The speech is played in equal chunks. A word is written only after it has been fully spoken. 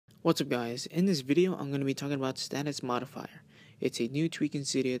What's up guys, in this video I'm going to be talking about Status Modifier. It's a new tweak in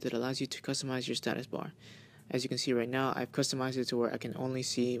Cydia that allows you to customize your status bar. As you can see right now, I've customized it to where I can only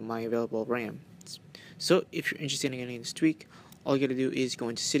see my available RAM. So if you're interested in getting this tweak, all you got to do is go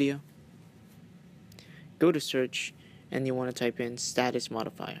into Cydia, go to search, and you want to type in Status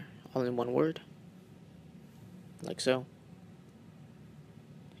Modifier, all in one word, like so.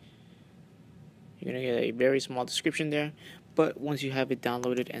 You're going to get a very small description there, but once you have it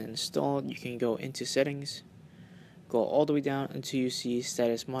downloaded and installed, you can go into settings, go all the way down until you see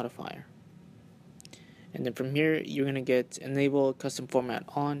status modifier. And then from here, you're going to get enable custom format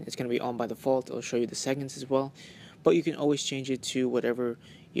on. It's going to be on by default. It'll show you the settings as well, but you can always change it to whatever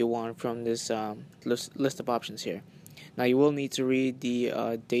you want from this list of options here. Now you will need to read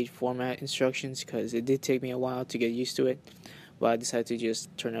the date format instructions because it did take me a while to get used to it, but I decided to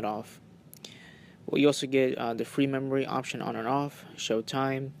just turn it off. Well, you also get the free memory option on and off, show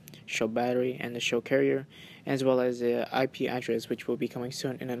time, show battery, and the show carrier, as well as the IP address, which will be coming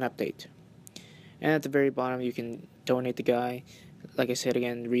soon in an update. And at the very bottom, you can donate the guy. Like I said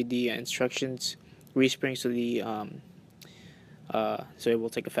again, read the instructions, respring so so it will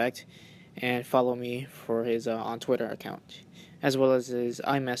take effect, and follow me for his on Twitter account, as well as his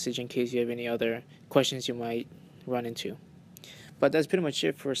iMessage in case you have any other questions you might run into. But that's pretty much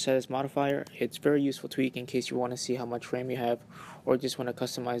it for Status Modifier. It's a very useful tweak in case you want to see how much RAM you have or just want to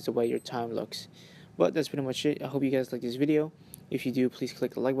customize the way your time looks. But that's pretty much it. I hope you guys like this video. If you do, please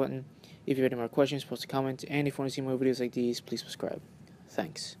click the like button. If you have any more questions, post a comment. And if you want to see more videos like these, please subscribe.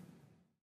 Thanks.